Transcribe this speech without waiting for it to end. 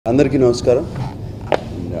అందరికీ నమస్కారం.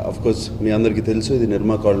 Of course మీ అందరికీ తెలుసు ఇది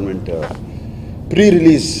నిర్మా convent pre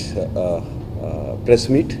release press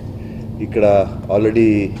meet. ఇక్కడ ఆల్రెడీ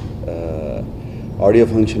ఆడియో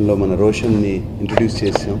ఫంక్షన్లో మన రోషన్ని ఇంట్రడ్యూస్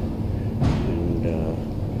చేసాం. అండ్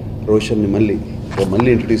రోషన్ని మళ్ళీ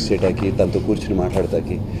ఇంట్రడ్యూస్ చేయడానికి, తనతో కూర్చుని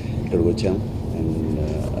మాట్లాడటానికి ఇక్కడికి వచ్చాం. And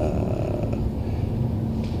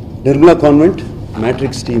Nirmala convent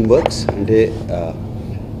matrix team works అంటే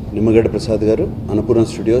నిమ్మగడ్డ ప్రసాద్ గారు, అన్నపూర్ణ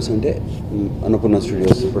స్టూడియోస్ అంటే అన్నపూర్ణ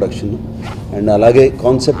స్టూడియోస్ ప్రొడక్షన్, అండ్ అలాగే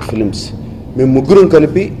కాన్సెప్ట్ ఫిల్మ్స్, మేము ముగ్గురం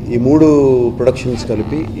కలిపి ఈ 3 ప్రొడక్షన్స్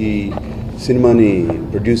కలిపి ఈ సినిమాని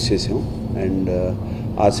ప్రొడ్యూస్ చేసాం. అండ్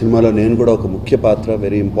ఆ సినిమాలో నేను కూడా ఒక ముఖ్య పాత్ర,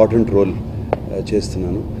 వెరీ ఇంపార్టెంట్ రోల్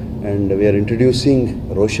చేస్తున్నాను. అండ్ వీఆర్ ఇంట్రడ్యూసింగ్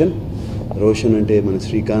రోషన్ అంటే మన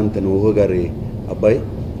శ్రీకాంత్ అని ఊహ గారి అబ్బాయి.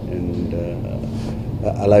 అండ్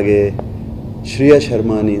అలాగే శ్రీయా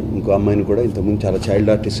శర్మ అని ఇంకో అమ్మాయిని కూడా ఇంతకుముందు చాలా చైల్డ్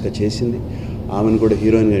ఆర్టిస్ట్గా చేసింది, ఆమెను కూడా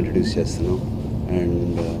హీరోయిన్గా ఇంట్రడ్యూస్ చేస్తున్నాం.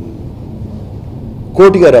 అండ్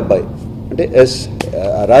కోటి గారి అబ్బాయి అంటే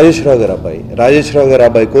రాజేశ్వరరావు గారి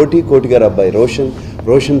అబ్బాయి కోటి గారి అబ్బాయి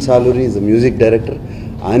Roshan Saluri is music director,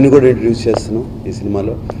 ఆయన్ని కూడా ఇంట్రడ్యూస్ చేస్తున్నాం ఈ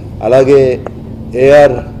సినిమాలో. అలాగే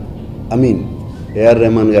ఏఆర్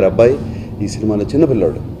రెహమాన్ గారి అబ్బాయి ఈ సినిమాలో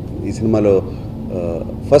చిన్నపిల్లాడు. ఈ సినిమాలో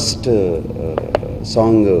ఫస్ట్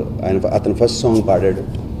సాంగ్ అతను ఫస్ట్ సాంగ్ పాడాడు.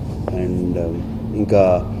 అండ్ ఇంకా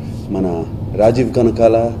మన రాజీవ్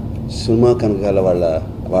కనకాల, సుమా కనకాల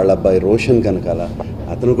వాళ్ళ అబ్బాయి రోషన్ కనకాల,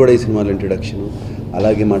 అతను కూడా ఈ సినిమాలో ఇంట్రడక్షను.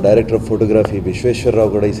 అలాగే మా డైరెక్టర్ ఆఫ్ ఫోటోగ్రఫీ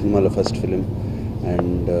విశ్వేశ్వరరావు కూడా ఈ సినిమాలో ఫస్ట్ ఫిలిం.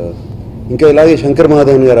 అండ్ ఇంకా ఇలాగే శంకర్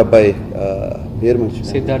మహాదేవన్ గారి అబ్బాయి పేరు మంచి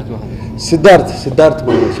సిద్ధార్థ్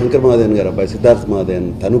శంకర్ మహాదేవన్ గారి అబ్బాయి సిద్ధార్థ్ మహాదేవన్,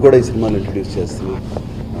 తను కూడా ఈ సినిమాలో ఇంట్రడ్యూస్ చేస్తున్నాం.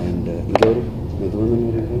 అండ్ ఇంకెవరు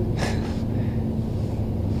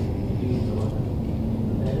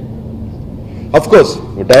అఫ్ కోర్స్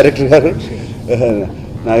డైరెక్టర్ గారు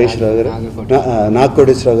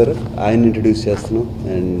నాగకోటేశ్వరరావు గారు, ఆయన ఇంట్రడ్యూస్ చేస్తున్నాం.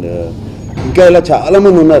 అండ్ ఇంకా ఇలా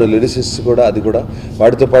చాలామంది ఉన్నారు లిరిసిస్ట్స్ కూడా, అది కూడా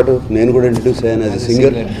వాటితో పాటు నేను కూడా ఇంట్రడ్యూస్ అయ్యాను యాజ్ ఎ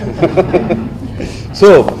సింగర్. సో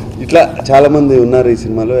ఇట్లా చాలామంది ఉన్నారు ఈ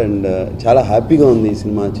సినిమాలో. అండ్ చాలా హ్యాపీగా ఉంది ఈ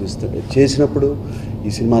సినిమా చేసినప్పుడు. ఈ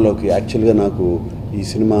సినిమాలోకి యాక్చువల్గా నాకు ఈ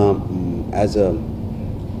సినిమా యాజ్ అ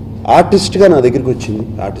ఆర్టిస్ట్గా నా దగ్గరికి వచ్చింది.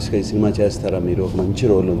 ఆర్టిస్ట్గా ఈ సినిమా చేస్తారా మీరు, ఒక మంచి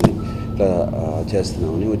రోల్ ఉంది, ఇట్లా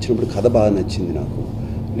చేస్తున్నామని వచ్చినప్పుడు కథ బాగా నచ్చింది నాకు.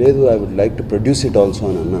 లేదు, I would like to produce it also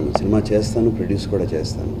అని అన్నాను. సినిమా చేస్తాను, ప్రొడ్యూస్ కూడా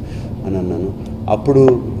చేస్తాను అని అన్నాను. అప్పుడు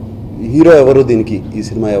హీరో ఎవరు, దీనికి ఈ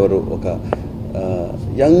సినిమా ఎవరు, ఒక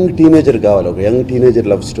యంగ్ టీనేజర్ కావాలి, ఒక యంగ్ టీనేజర్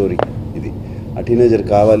లవ్ స్టోరీ ఇది. ఆ టీనేజర్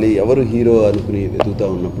కావాలి, ఎవరు హీరో అనుకుని వెతుకుతూ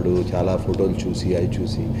ఉన్నప్పుడు చాలా ఫోటోలు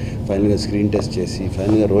చూసి ఫైనల్గా స్క్రీన్ టెస్ట్ చేసి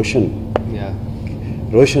ఫైనల్గా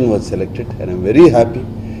Roshan was selected. And I'm very happy.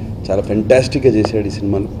 చాలా ఫెంటాస్టిక్గా చేశాడు ఈ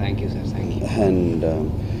సినిమాలో. అండ్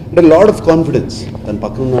అంటే లాడ్ ఆఫ్ కాన్ఫిడెన్స్ తన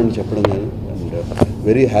పక్కన ఉన్నాడని చెప్పడం కానీ, అండ్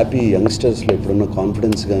వెరీ హ్యాపీ. యంగ్స్టర్స్లో ఇప్పుడున్న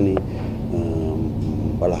కాన్ఫిడెన్స్ కానీ,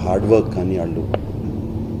 వాళ్ళ హార్డ్ వర్క్ కానీ, వాళ్ళు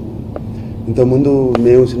ఇంతకుముందు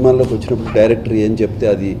మేము సినిమాల్లోకి వచ్చినప్పుడు డైరెక్టర్ ఏం చెప్తే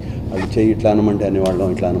అది వాళ్ళు చెయ్యి ఇట్లా అనమంటే అనేవాళ్ళం.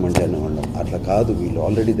 అట్లా కాదు, వీళ్ళు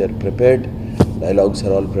already they are prepared, dialogues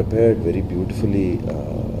are all prepared, very beautifully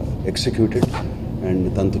executed. And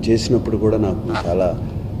తనతో చేసినప్పుడు కూడా నాకు చాలా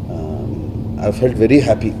ఐ ఫెల్ట్ వెరీ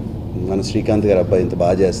హ్యాపీ. మన శ్రీకాంత్ గారి అబ్బాయి ఇంత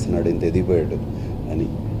బాగా చేస్తున్నాడు, ఇంత ఎదిగిపోయాడు అని.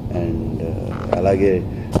 అండ్ అలాగే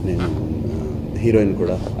నేను హీరోయిన్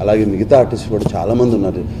కూడా, అలాగే మిగతా ఆర్టిస్ట్ కూడా చాలామంది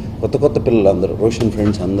ఉన్నారు, కొత్త పిల్లలు అందరూ, రోషన్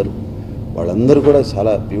ఫ్రెండ్స్ వాళ్ళందరూ కూడా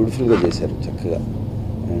చాలా బ్యూటిఫుల్గా చేశారు, చక్కగా.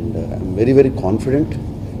 And I'm very confident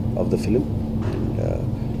of the film. And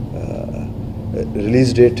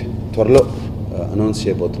release date త్వరలో అనౌన్స్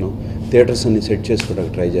చేయబోతున్నాం. థియేటర్స్ అన్ని సెట్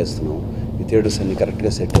చేసుకోవడానికి ట్రై చేస్తున్నాం. ఈ థియేటర్స్ అన్ని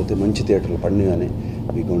కరెక్ట్గా సెట్ అవుతాయి, మంచి థియేటర్లు పడినగానే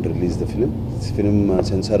we going to release the film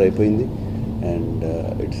censor అయిపోయింది. And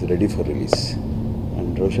it's ready for release.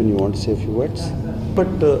 And Roshan, you want say few words?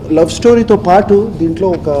 But love స్టోరీతో పాటు దీంట్లో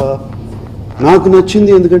ఒక నాకు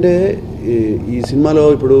నచ్చింది, ఎందుకంటే ఈ సినిమాలో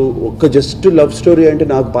ఇప్పుడు ఒక్క జస్ట్ లవ్ స్టోరీ అంటే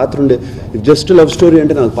నాకు పాత్ర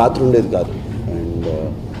ఉండేది కాదు. అండ్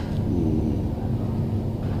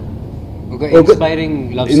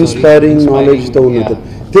ఇన్స్పైరింగ్ నాలెడ్జ్తో ఉన్నది.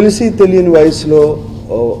 తెలిసి తెలియని వయసులో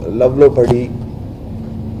లవ్లో పడి,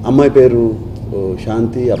 అమ్మాయి పేరు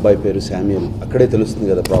శాంతి, అబ్బాయి పేరు శామ్యుయల్, అక్కడే తెలుస్తుంది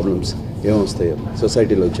కదా ప్రాబ్లమ్స్ ఏమొస్తాయో,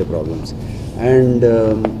 సొసైటీలో వచ్చే ప్రాబ్లమ్స్. అండ్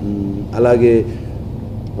అలాగే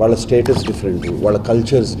వాళ్ళ స్టేటస్ డిఫరెంట్, వాళ్ళ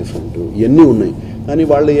కల్చర్స్ డిఫరెంట్, ఇవన్నీ ఉన్నాయి. కానీ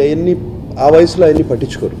వాళ్ళు అవన్నీ ఆ వయసులో అవన్నీ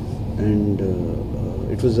పట్టించుకోరు. And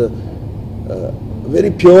it was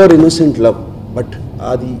very pure innocent love. But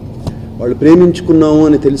అది వాళ్ళు ప్రేమించుకున్నాము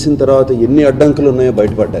అని తెలిసిన తర్వాత ఎన్ని అడ్డంకులు ఉన్నాయో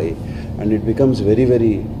బయటపడ్డాయి. And it becomes very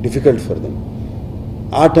difficult for them.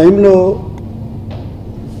 ఆ టైంలో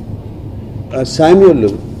శామ్యుయల్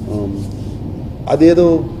అదేదో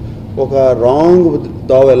ఒక రాంగ్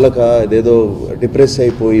దావ వెళ్ళక అదేదో డిప్రెస్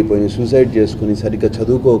అయిపోయి సూసైడ్ చేసుకుని సరిగ్గా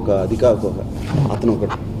చదువుకోక అది కాకోక అతను ఒక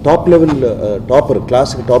టాపర్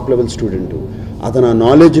క్లాస్కి టాప్ లెవెల్ స్టూడెంట్. అతను ఆ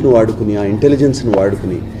నాలెడ్జ్ని వాడుకుని ఆ ఇంటెలిజెన్స్ని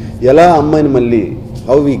వాడుకుని ఎలా అమ్మాయిని మళ్ళీ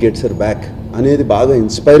how we gets her back అనేది బాగా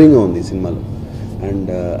ఇన్స్పైరింగ్గా ఉంది ఈ సినిమాలో.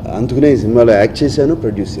 అండ్ అందుకనే ఈ సినిమాలో యాక్ట్ చేశాను,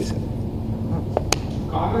 ప్రొడ్యూస్ చేశాను.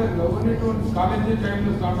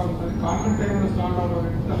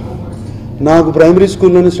 నాకు ప్రైమరీ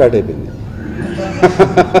స్కూల్లోనే స్టార్ట్ అయిపోయింది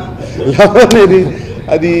లవ్ అనేది.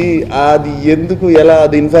 అది ఎందుకు ఎలా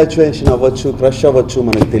అది ఇన్ఫాచ్యుయేషన్ అవ్వచ్చు, క్రష్ అవ్వచ్చు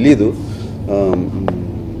మనకు తెలీదు.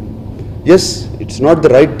 Yes, it's not the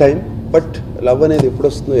right time, but love అనేది ఎప్పుడు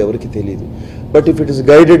వస్తుందో ఎవరికి తెలియదు. But if it is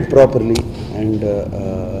guided properly and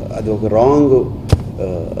అది ఒక రాంగ్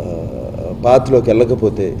పాత్లోకి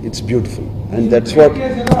వెళ్ళకపోతే it's beautiful. And that's what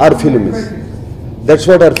our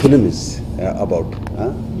film is about.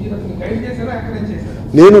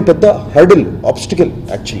 నేను పెద్ద హర్డిల్, ఆబ్స్టికల్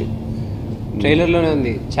యాక్చువల్లీ. ట్రైలర్లోనే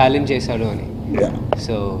ఉంది ఛాలెంజ్ చేశాడు అని.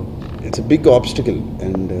 So it's big obstacle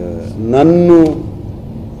and నన్ను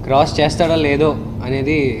క్రాస్ చేస్తాడా లేదో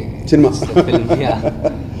అనేది సినిమా.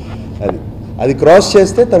 అది క్రాస్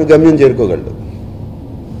చేస్తే తన గమ్యం చేరుకోగలడు.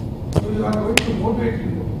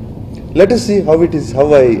 Let us see how it is,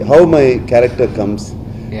 how my character comes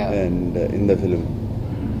and in the film.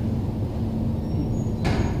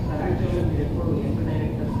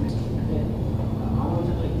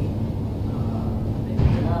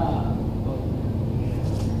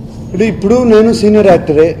 అంటే ఇప్పుడు నేను సీనియర్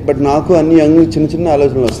యాక్టరే, బట్ నాకు అన్ని చిన్న చిన్న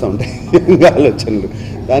ఆలోచనలు వస్తూ ఉంటాయి, యంగ్ ఆలోచనలు.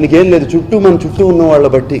 దానికి ఏం లేదు, మన చుట్టూ ఉన్న వాళ్ళ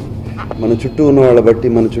బట్టి మన చుట్టూ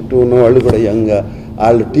ఉన్న వాళ్ళు కూడా యంగ్.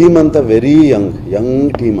 వాళ్ళ టీం అంతా వెరీ యంగ్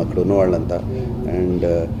టీం అక్కడ ఉన్న వాళ్ళంతా. అండ్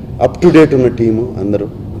అప్ టు డేట్ ఉన్న టీము అందరూ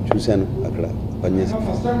చూశాను అక్కడ పనిచేసి.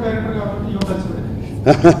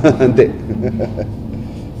 అంతే.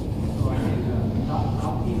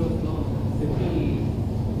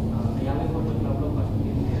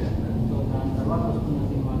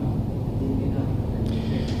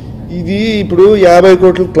 ఇది ఇప్పుడు 50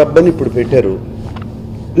 కోట్ల క్లబ్ అని ఇప్పుడు పెట్టారు.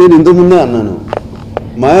 నేను ఇంతకుముందే అన్నాను,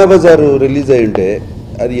 మాయాబజారు రిలీజ్ అయి ఉంటే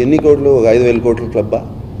అది ఎన్ని కోట్లు, ఒక 5,000 కోట్ల క్లబ్బా?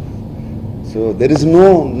 So there is no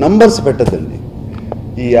numbers పెట్టద్దండి.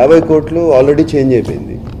 ఈ 50 కోట్లు ఆల్రెడీ చేంజ్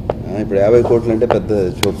అయిపోయింది. ఇప్పుడు 50 కోట్లు అంటే పెద్ద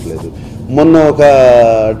చూడలేదు. మొన్న ఒక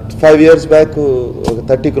 5 years బ్యాక్ ఒక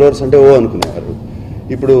 30 crores అంటే అనుకునేవారు.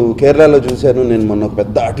 ఇప్పుడు కేరళలో చూశాను నేను, మొన్న ఒక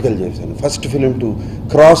పెద్ద ఆర్టికల్ చేశాను, first film to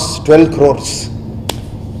cross 12 crores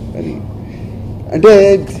అని. అంటే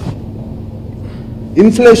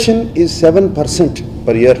inflation is 7%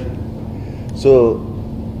 per year. So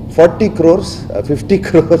 40 crores, 50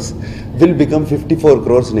 crores will become 54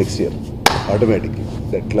 crores next year automatically,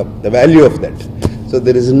 that club, the value of that. So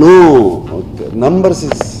there is no, numbers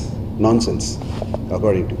is nonsense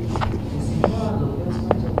according to me.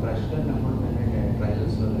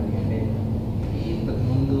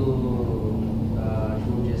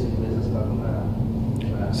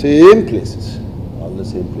 Same places, all the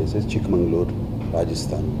same places, Chikmagalur,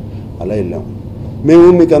 Rajasthan, అలా వెళ్ళాం. మేము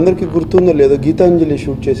మీకు అందరికీ గుర్తుందో లేదో, Gitanjali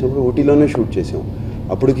shoot చేసినప్పుడు ఊటీలోనే shoot చేసాం.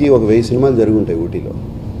 అప్పటికి ఒక 1000 సినిమాలు జరుగుంటాయి ఊటీలో.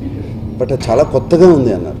 బట్ అది చాలా కొత్తగా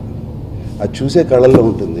ఉంది అన్నారు. అది చూసే కళల్లో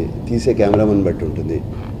ఉంటుంది, తీసే కెమెరామెన్ బట్టి ఉంటుంది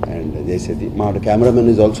అండ్ చేసేది. మా కెమెరామెన్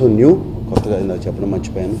ఈజ్ ఆల్సో న్యూ, కొత్తగా నాకు చెప్పడం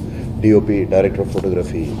మర్చిపోయాను. DOP, director of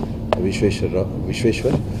photography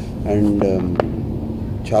Vishweshwar. And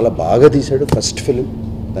చాలా బాగా తీశాడు ఫస్ట్ ఫిలిం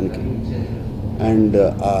దానికి. And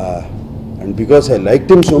because I like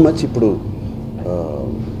him so much, ఇప్పుడు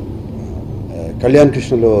కళ్యాణ్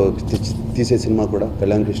కృష్ణలో తీసే సినిమా కూడా,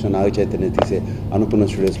 కళ్యాణ్ కృష్ణ నాగ చైతన్య తీసే అనుపూర్ణ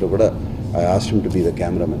స్టూడియోస్లో కూడా I asked him to be the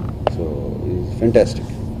cameraman. So is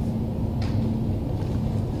fantastic.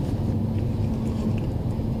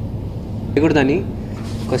 చేయకూడదని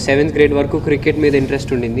ఒక 7th grade వరకు క్రికెట్ మీద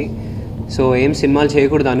ఇంట్రెస్ట్ ఉండింది. సో ఏం సినిమాలు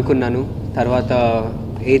చేయకూడదు అనుకున్నాను. తర్వాత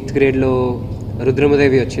 8th gradeలో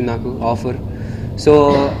రుద్రమదేవి వచ్చింది నాకు ఆఫర్. సో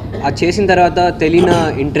అది చేసిన తర్వాత తెలియని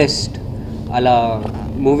ఇంట్రెస్ట్, అలా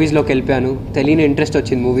మూవీస్లోకి వెళ్ళిపోయాను. తెలియని ఇంట్రెస్ట్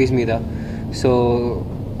వచ్చింది మూవీస్ మీద. సో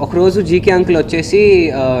ఒకరోజు జీకే అంకుల్ వచ్చేసి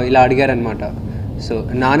ఇలా అడిగారనమాట. సో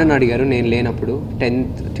నాన్నని అడిగారు, నేను లేనప్పుడు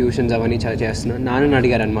 10th ట్యూషన్స్ అవన్నీ చేస్తున్నాను. నాన్నని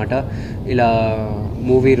అడిగారనమాట, ఇలా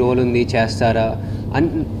మూవీ రోల్ ఉంది చేస్తారా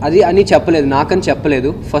అది అని చెప్పలేదు, నాకని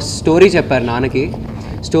చెప్పలేదు. ఫస్ట్ స్టోరీ చెప్పారు నాన్నకి.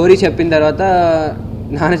 స్టోరీ చెప్పిన తర్వాత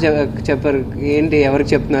నాన్న చెప్పారు, ఏంటి ఎవరికి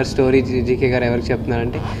చెప్తున్నారు స్టోరీ, జీకే గారు ఎవరికి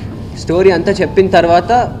చెప్తున్నారంటే, స్టోరీ అంతా చెప్పిన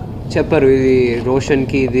తర్వాత చెప్పారు ఇది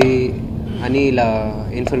రోషన్కి ఇది అని, ఇలా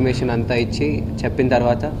ఇన్ఫర్మేషన్ అంతా ఇచ్చి చెప్పిన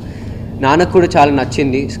తర్వాత నాన్నకు కూడా చాలా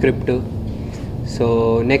నచ్చింది స్క్రిప్ట్. సో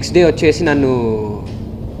నెక్స్ట్ డే వచ్చేసి నన్ను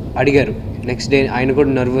అడిగారు నెక్స్ట్ డే ఆయన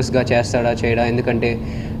కూడా నర్వస్గా చేస్తాడా చేయడా, ఎందుకంటే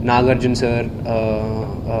నాగార్జున సార్,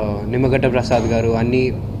 నిమ్మగడ్డ ప్రసాద్ గారు అన్నీ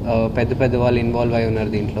పెద్ద పెద్ద వాళ్ళు ఇన్వాల్వ్ అయి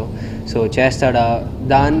ఉన్నారు దీంట్లో. సో చేస్తాడా,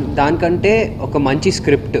 దానికంటే ఒక మంచి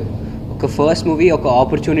స్క్రిప్ట్, ఒక ఫస్ట్ మూవీ, ఒక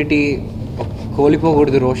ఆపర్చునిటీ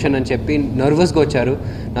కోల్పోకూడదు రోషన్ అని చెప్పి నర్వస్గా వచ్చారు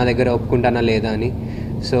నా దగ్గర, ఒప్పుకుంటానా లేదా అని.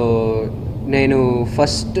 సో నేను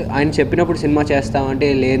ఫస్ట్ ఆయన చెప్పినప్పుడు సినిమా చేస్తామంటే,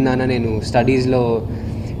 లేదు నాన్న నేను స్టడీస్లో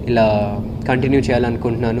ఇలా కంటిన్యూ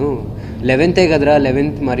చేయాలనుకుంటున్నాను, 11th కదరా,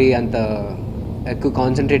 11th మరి అంత ఎక్కువ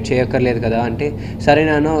కాన్సన్ట్రేట్ చేయక్కర్లేదు కదా అంటే, సరే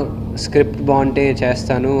నాన్న స్క్రిప్ట్ బాగుంటే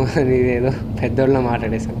చేస్తాను అని ఏదో పెద్దోళ్ళ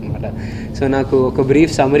మాట్లాడేశాను అనమాట. సో నాకు ఒక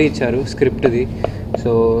బ్రీఫ్ సమరీ ఇచ్చారు స్క్రిప్ట్ది.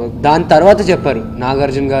 సో దాని తర్వాత చెప్పారు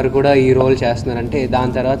నాగార్జున గారు కూడా ఈ రోల్ చేస్తున్నారంటే,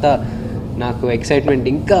 దాని తర్వాత నాకు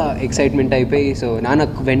ఇంకా ఎక్సైట్మెంట్ అయిపోయి, సో నాన్న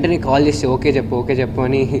వెంటనే కాల్ చేసి ఓకే చెప్పు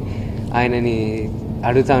అని ఆయనని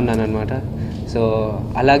అడుగుతా ఉన్నాను అనమాట. సో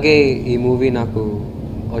అలాగే ఈ మూవీ నాకు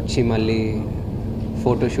వచ్చి మళ్ళీ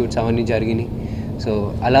ఫోటోషూట్స్ అవన్నీ జరిగినాయి. సో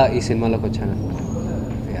అలా ఈ సినిమాలోకి వచ్చాను అనమాట.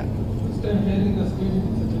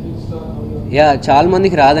 చాలా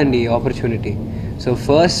మందికి రాదండి ఈ ఆపర్చునిటీ. సో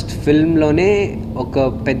ఫస్ట్ ఫిల్మ్లోనే ఒక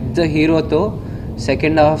పెద్ద హీరోతో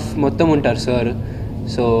సెకండ్ హాఫ్ మొత్తం ఉంటారు సార్.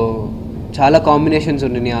 సో చాలా కాంబినేషన్స్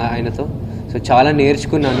ఉన్నాయి ఆయనతో. సో చాలా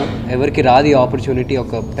నేర్చుకున్నాను. ఎవరికి రాదు ఈ ఆపర్చునిటీ,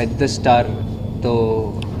 ఒక పెద్ద స్టార్తో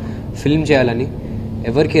ఫిల్మ్ చేయాలని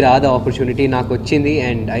ఎవరికి రాదు ఆపర్చునిటీ, నాకు వచ్చింది.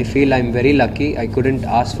 And I feel I'm very lucky, I couldn't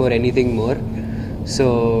ask for anything more. So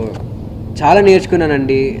చాలా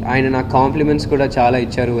నేర్చుకున్నానండి. ఆయన నాకు కాంప్లిమెంట్స్ కూడా చాలా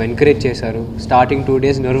ఇచ్చారు, ఎంకరేజ్ చేశారు. స్టార్టింగ్ 2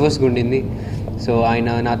 days నర్వస్గా ఉండింది. సో ఆయన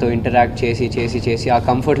నాతో ఇంటరాక్ట్ చేసి ఆ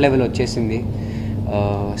కంఫర్ట్ లెవెల్ వచ్చేసింది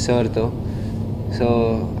సార్తో. సో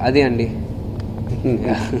అదే అండి.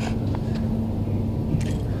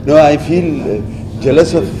 No, I feel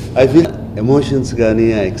jealous of, I feel emotions కానీ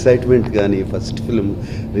ఆ ఎక్సైట్మెంట్ కానీ ఫస్ట్ ఫిల్మ్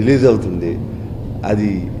రిలీజ్ అవుతుంది, అది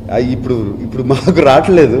ఇప్పుడు మాకు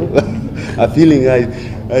రావట్లేదు ఆ feeling.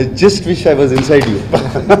 I just wish I was inside you.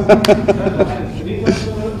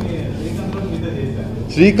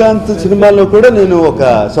 Srikanth సినిమాలో కూడా నేను ఒక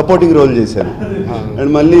సపోర్టింగ్ రోల్ చేశాను.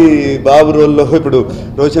 అండ్ మళ్ళీ బాబు రోల్లో ఇప్పుడు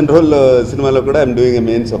రోషన్ రోల్ సినిమాలో కూడా I'm doing a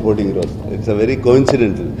main supporting role. It's a very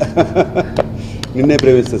coincidental. నిన్నే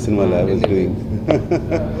ప్రేమిస్తా సినిమాలో I was doing.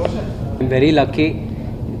 Very lucky.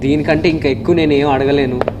 దీనికంటే ఇంకా ఎక్కువ నేను ఏం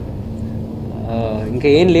అడగలేను. ఇంకా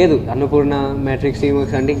ఏం లేదు, అన్నపూర్ణ మ్యాట్రిక్స్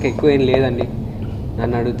టీమ్స్ అంటే ఇంకా ఎక్కువ ఏం లేదండి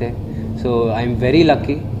నన్ను అడిగితే. సో ఐఎమ్ వెరీ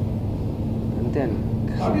లక్కీ, అంతే అండి.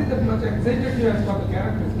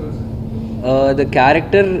 The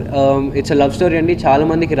character it's a love story అండి.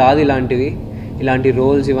 చాలామందికి రాదు ఇలాంటి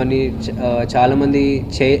రోల్స్ ఇవన్నీ. చాలామంది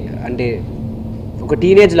అంటే ఒక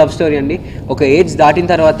టీనేజ్ లవ్ స్టోరీ అండి. ఒక ఏజ్ దాటిన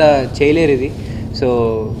తర్వాత చేయలేరు ఇది. సో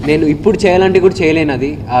నేను ఇప్పుడు చేయాలంటే కూడా చేయలేను అది,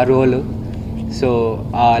 ఆ రోల్. సో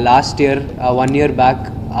ఆ లాస్ట్ ఇయర్, ఆ 1 year బ్యాక్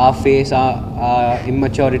ఆ ఫేస్, ఆ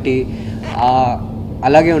ఇమ్మెచ్యూరిటీ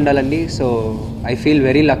అలాగే ఉండాలండి. So I feel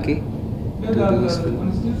very lucky.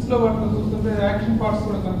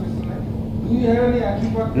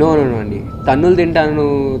 No అండి, తన్నులు తింటాను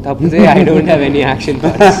తప్పితే I don't have any action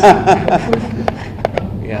parts.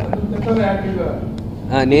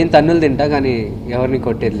 నేను తన్నులు తింటా కానీ ఎవరిని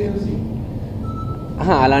కొట్టేది లేదు.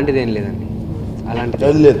 అలాంటిది ఏం లేదండి, అలాంటిది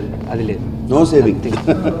అది లేదు. No saving.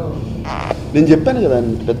 నేను చెప్పాను కదా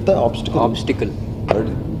పెద్ద ఆబ్స్టికల్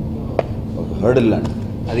హర్డిల్ లాంటి,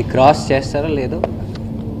 అది క్రాస్ చేస్తారా లేదో.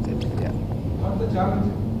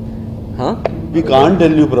 We can't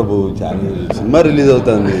tell you Prabhu. Cinema release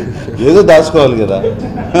అవుతుంది, ఏదో దాచుకోవాలి కదా.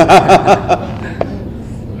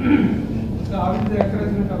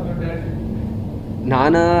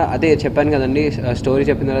 నాన్న అదే చెప్పాను కదండి, స్టోరీ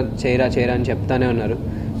చెప్పిన తర్వాత చేయరా అని చెప్తానే ఉన్నారు.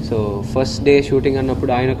 సో ఫస్ట్ డే షూటింగ్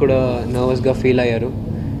అన్నప్పుడు ఆయన కూడా నర్వస్గా ఫీల్ అయ్యారు,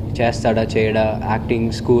 చేస్తాడా చేయడా, యాక్టింగ్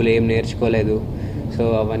స్కూల్ ఏం నేర్చుకోలేదు. సో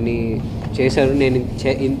అవన్నీ చేశారు. నేను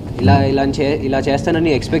ఇలా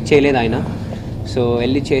చేస్తానని ఎక్స్పెక్ట్ చేయలేదు ఆయన. సో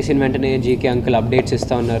వెళ్ళి చేసిన వెంటనే జీకే అంకుల్ అప్డేట్స్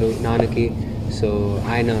ఇస్తూ ఉన్నారు నాన్నకి. సో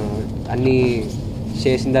ఆయన అన్నీ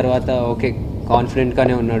చేసిన తర్వాత ఓకే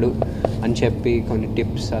కాన్ఫిడెంట్గానే ఉన్నాడు అని చెప్పి కొన్ని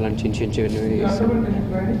టిప్స్ అలాంటి చిన్నవి ఇస్తాను.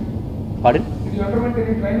 పాడన్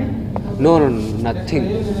నో నథింగ్,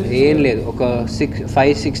 ఏం లేదు. ఒక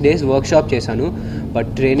 5-6 days వర్క్షాప్ చేశాను, బట్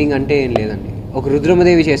ట్రైనింగ్ అంటే ఏం లేదండి. ఒక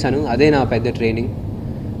రుద్రమదేవి చేశాను, అదే నా పెద్ద training.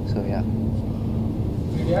 So yeah.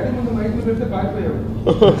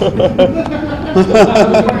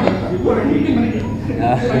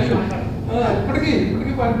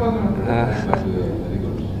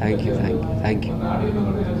 Thank you.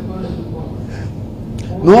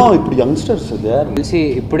 ఇప్పుడు యంగ్స్టర్స్ తెలిసి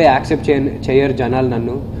ఇప్పుడే యాక్సెప్ట్ చేయరు జనాలు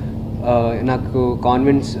నన్ను. నాకు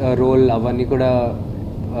కాన్వెంట్స్ రోల్ అవన్నీ కూడా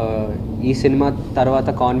ఈ సినిమా తర్వాత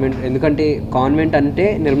కాన్వెంట్, ఎందుకంటే కాన్వెంట్ అంటే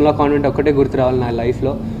నిర్మలా కాన్వెంట్ ఒక్కటే గుర్తు రావాలి నా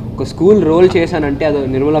లైఫ్లో. ఒక స్కూల్ రోల్ చేశానంటే అది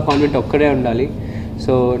నిర్మలా కాన్వెంట్ ఒక్కడే ఉండాలి.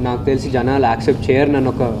 సో నాకు తెలిసి జనాలు యాక్సెప్ట్ చేయరు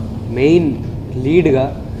నన్ను ఒక మెయిన్ లీడ్గా.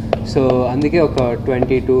 సో అందుకే ఒక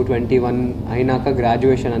 22, 21 అయినాక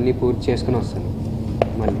గ్రాడ్యుయేషన్ అన్నీ పూర్తి చేసుకుని వస్తాను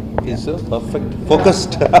మళ్ళీ. So perfect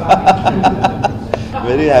focused,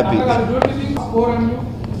 very happy.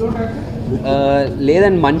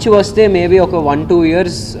 లేదండి, మంచి వస్తే మేబీ ఒక 1-2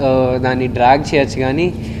 years దాన్ని డ్రాగ్ చేయొచ్చు, కానీ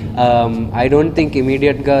ఐ డోంట్ థింక్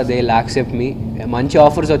ఇమీడియట్గా దే విల్ యాక్సెప్ట్ మీ. మంచి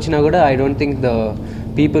ఆఫర్స్ వచ్చినా కూడా I don't think the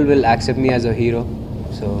people will accept me as a hero.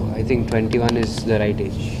 So I think 21 is the right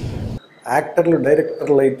age. యాక్టర్లు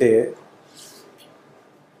డైరెక్టర్లు అయితే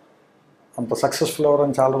అంత సక్సెస్ఫుల్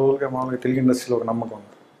అవ్వరని చాలా రోజులుగా మామూలుగా తెలుగు ఇండస్ట్రీలో ఒక నమ్మకం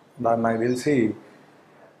ఉంది. దాన్ని నాకు తెలిసి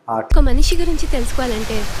ఒక మనిషి గురించి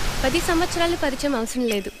తెలుసుకోవాలంటే 10 సంవత్సరాలు పరిచయం అవసరం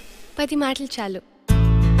లేదు, 10 మాటలు చాలు.